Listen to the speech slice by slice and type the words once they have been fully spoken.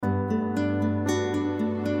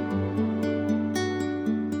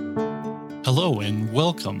Hello and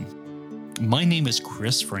welcome. My name is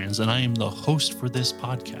Chris Franz, and I am the host for this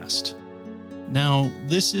podcast. Now,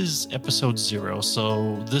 this is episode 0,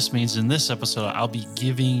 so this means in this episode, I'll be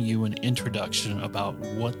giving you an introduction about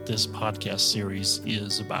what this podcast series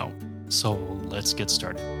is about. So let's get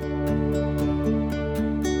started.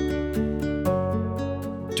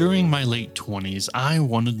 During my late 20s, I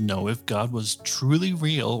wanted to know if God was truly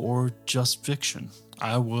real or just fiction.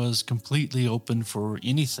 I was completely open for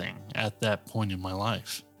anything at that point in my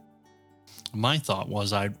life. My thought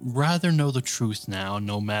was I'd rather know the truth now,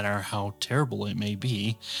 no matter how terrible it may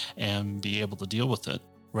be, and be able to deal with it,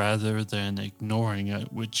 rather than ignoring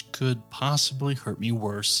it, which could possibly hurt me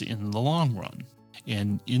worse in the long run.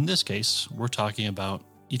 And in this case, we're talking about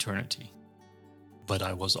eternity. But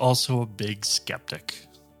I was also a big skeptic.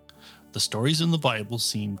 The stories in the Bible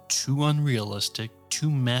seemed too unrealistic, too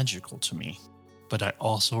magical to me. But I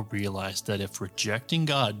also realized that if rejecting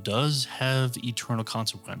God does have eternal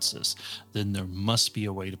consequences, then there must be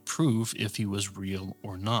a way to prove if he was real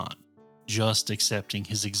or not. Just accepting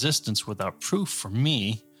his existence without proof for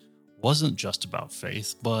me wasn't just about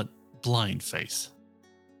faith, but blind faith.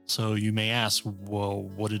 So you may ask, well,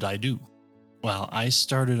 what did I do? Well, I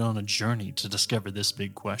started on a journey to discover this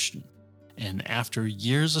big question. And after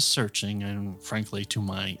years of searching, and frankly to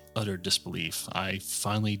my utter disbelief, I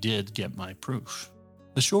finally did get my proof.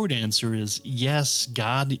 The short answer is yes,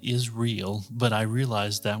 God is real, but I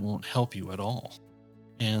realize that won't help you at all.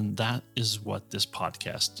 And that is what this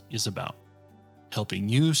podcast is about. Helping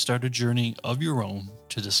you start a journey of your own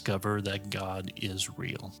to discover that God is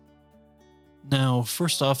real. Now,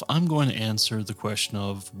 first off, I'm going to answer the question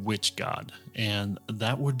of which God, and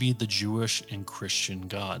that would be the Jewish and Christian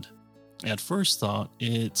God. At first thought,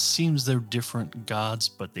 it seems they're different gods,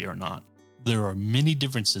 but they are not. There are many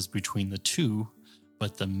differences between the two,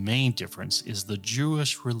 but the main difference is the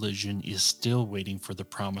Jewish religion is still waiting for the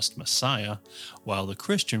promised Messiah, while the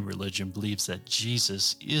Christian religion believes that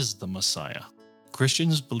Jesus is the Messiah.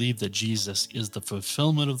 Christians believe that Jesus is the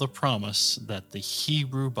fulfillment of the promise that the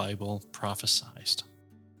Hebrew Bible prophesied.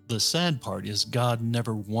 The sad part is God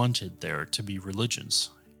never wanted there to be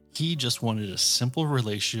religions. He just wanted a simple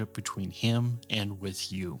relationship between him and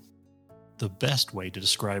with you. The best way to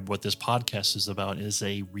describe what this podcast is about is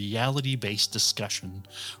a reality-based discussion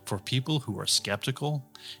for people who are skeptical,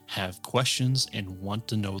 have questions, and want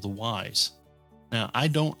to know the whys. Now, I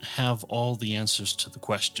don't have all the answers to the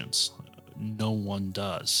questions. No one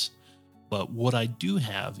does. But what I do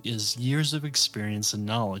have is years of experience and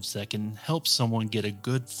knowledge that can help someone get a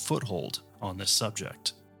good foothold on this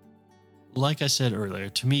subject. Like I said earlier,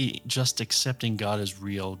 to me, just accepting God as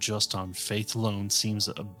real just on faith alone seems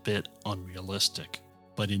a bit unrealistic.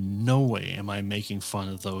 But in no way am I making fun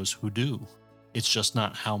of those who do. It's just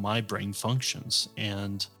not how my brain functions,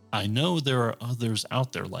 and I know there are others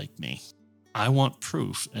out there like me. I want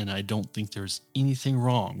proof, and I don't think there's anything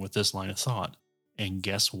wrong with this line of thought. And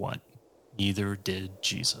guess what? Neither did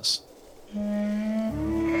Jesus.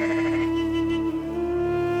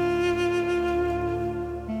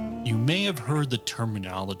 You may have heard the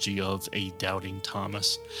terminology of a doubting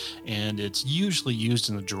Thomas, and it's usually used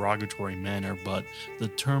in a derogatory manner, but the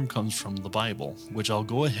term comes from the Bible, which I'll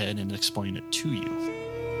go ahead and explain it to you.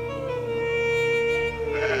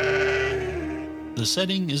 The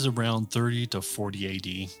setting is around 30 to 40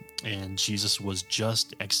 AD, and Jesus was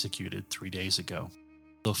just executed 3 days ago.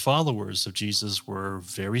 The followers of Jesus were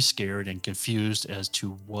very scared and confused as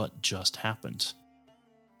to what just happened.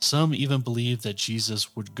 Some even believed that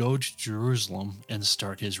Jesus would go to Jerusalem and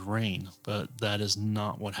start his reign, but that is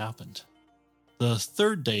not what happened. The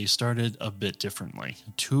third day started a bit differently.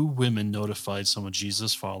 2 women notified some of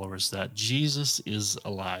Jesus' followers that Jesus is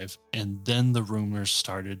alive, and then the rumors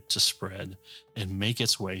started to spread and make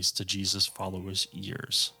its ways to Jesus' followers'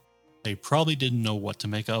 ears. They probably didn't know what to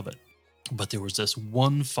make of it, but there was this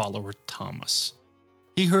one follower, Thomas.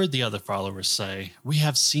 He heard the other followers say, "We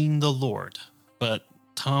have seen the Lord," but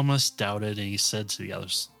Thomas doubted, and he said to the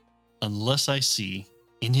others, "Unless I see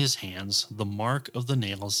in his hands the mark of the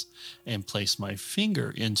nails, and place my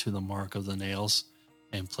finger into the mark of the nails,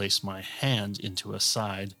 and place my hand into his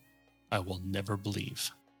side, I will never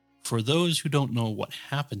believe." For those who don't know what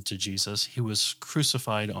happened to Jesus, he was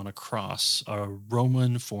crucified on a cross, a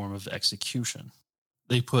Roman form of execution.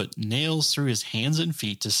 They put nails through his hands and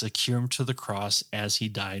feet to secure him to the cross as he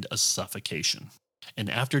died of suffocation.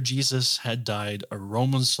 And after Jesus had died, a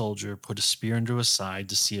Roman soldier put a spear into his side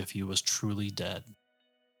to see if he was truly dead.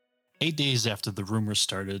 8 days after the rumors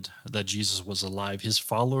started that Jesus was alive, his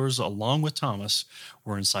followers, along with Thomas,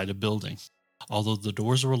 were inside a building. Although the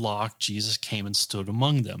doors were locked, Jesus came and stood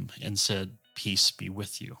among them and said, "Peace be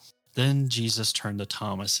with you." Then Jesus turned to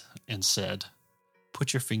Thomas and said,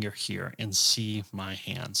 "Put your finger here and see my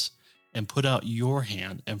hands, and put out your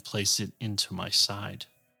hand and place it into my side.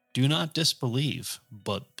 Do not disbelieve,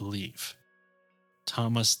 but believe."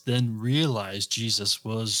 Thomas then realized Jesus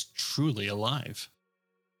was truly alive.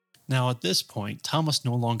 Now at this point, Thomas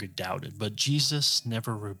no longer doubted, but Jesus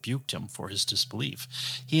never rebuked him for his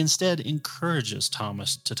disbelief. He instead encourages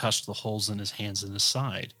Thomas to touch the holes in his hands and his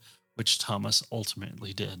side, which Thomas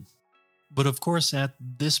ultimately did. But of course, at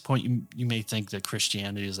this point, you may think that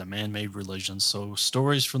Christianity is a man-made religion, so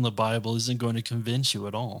stories from the Bible isn't going to convince you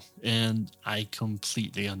at all. And I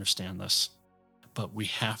completely understand this. But we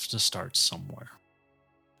have to start somewhere.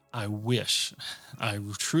 I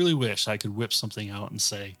truly wish I could whip something out and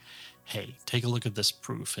say, "Hey, take a look at this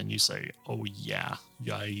proof." And you say, "Oh yeah,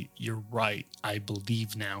 you're right. I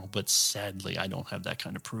believe now, but sadly, I don't have that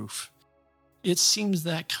kind of proof." It seems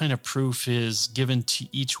that kind of proof is given to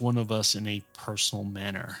each one of us in a personal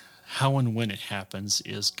manner. How and when it happens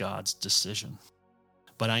is God's decision.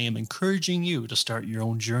 But I am encouraging you to start your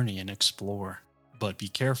own journey and explore. But be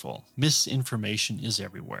careful, misinformation is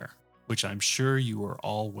everywhere, which I'm sure you are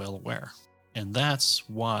all well aware. And that's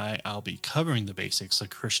why I'll be covering the basics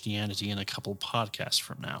of Christianity in a couple podcasts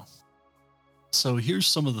from now. So here's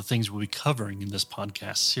some of the things we'll be covering in this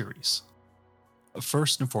podcast series.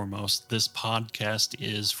 First and foremost, this podcast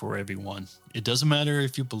is for everyone. It doesn't matter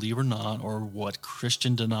if you believe or not, or what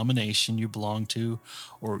Christian denomination you belong to,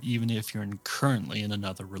 or even if you're currently in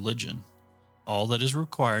another religion. All that is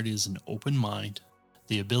required is an open mind,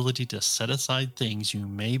 the ability to set aside things you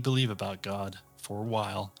may believe about God for a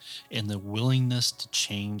while, and the willingness to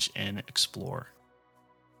change and explore.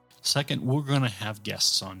 Second, we're going to have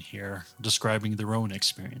guests on here describing their own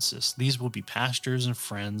experiences. These will be pastors and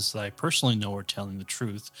friends that I personally know are telling the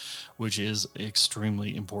truth, which is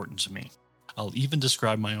extremely important to me. I'll even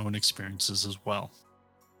describe my own experiences as well.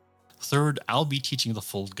 Third, I'll be teaching the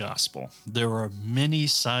full gospel. There are many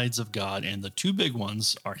sides of God, and the two big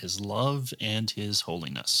ones are His love and His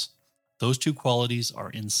holiness. Those two qualities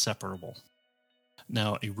are inseparable.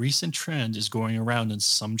 Now, a recent trend is going around in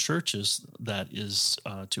some churches that is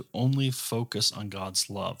to only focus on God's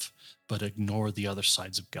love, but ignore the other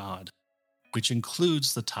sides of God, which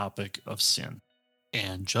includes the topic of sin.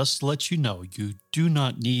 And just to let you know, you do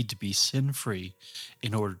not need to be sin-free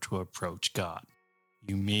in order to approach God.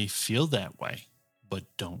 You may feel that way, but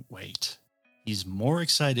don't wait. He's more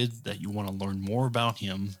excited that you want to learn more about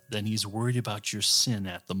Him than He's worried about your sin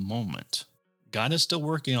at the moment. God is still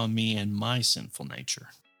working on me and my sinful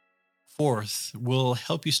nature. Fourth, we'll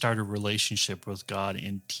help you start a relationship with God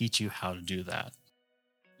and teach you how to do that.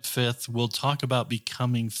 Fifth, we'll talk about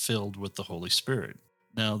becoming filled with the Holy Spirit.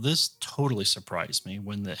 Now, this totally surprised me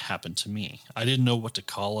when it happened to me. I didn't know what to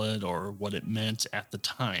call it or what it meant at the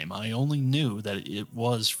time. I only knew that it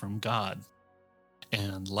was from God.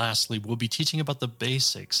 And lastly, we'll be teaching about the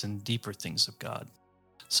basics and deeper things of God.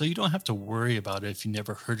 So you don't have to worry about it if you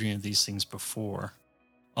never heard any of these things before.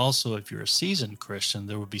 Also, if you're a seasoned Christian,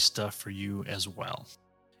 there will be stuff for you as well.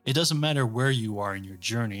 It doesn't matter where you are in your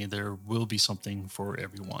journey, there will be something for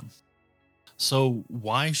everyone. So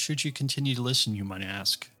why should you continue to listen, you might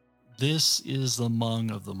ask? This is among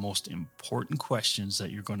of the most important questions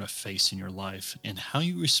that you're going to face in your life, and how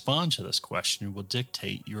you respond to this question will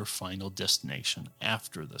dictate your final destination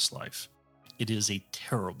after this life. It is a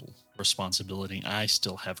terrible responsibility. I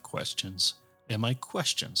still have questions, and my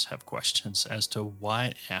questions have questions as to why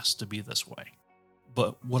it has to be this way.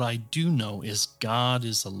 But what I do know is God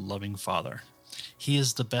is a loving Father. He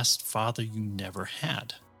is the best Father you never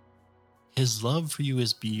had. His love for you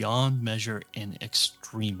is beyond measure and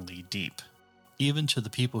extremely deep, even to the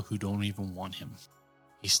people who don't even want Him.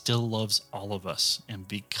 He still loves all of us, and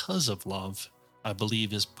because of love, I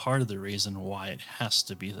believe is part of the reason why it has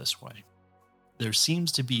to be this way. There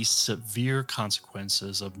seems to be severe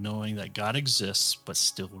consequences of knowing that God exists but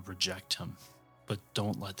still reject Him. But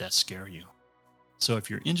don't let that scare you. So if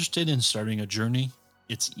you're interested in starting a journey,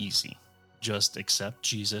 it's easy. Just accept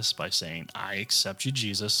Jesus by saying, "I accept you,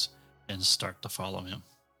 Jesus," and start to follow Him.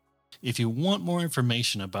 If you want more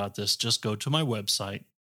information about this, just go to my website,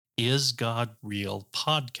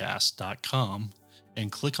 isgodrealpodcast.com,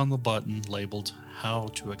 and click on the button labeled How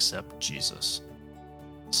to Accept Jesus.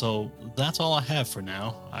 So that's all I have for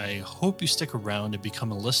now. I hope you stick around and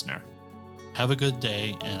become a listener. Have a good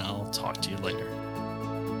day, and I'll talk to you later.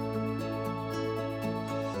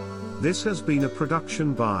 This has been a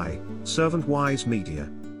production by Servant Wise Media.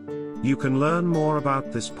 You can learn more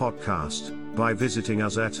about this podcast by visiting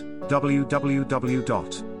us at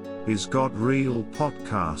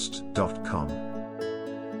www.isgodrealpodcast.com.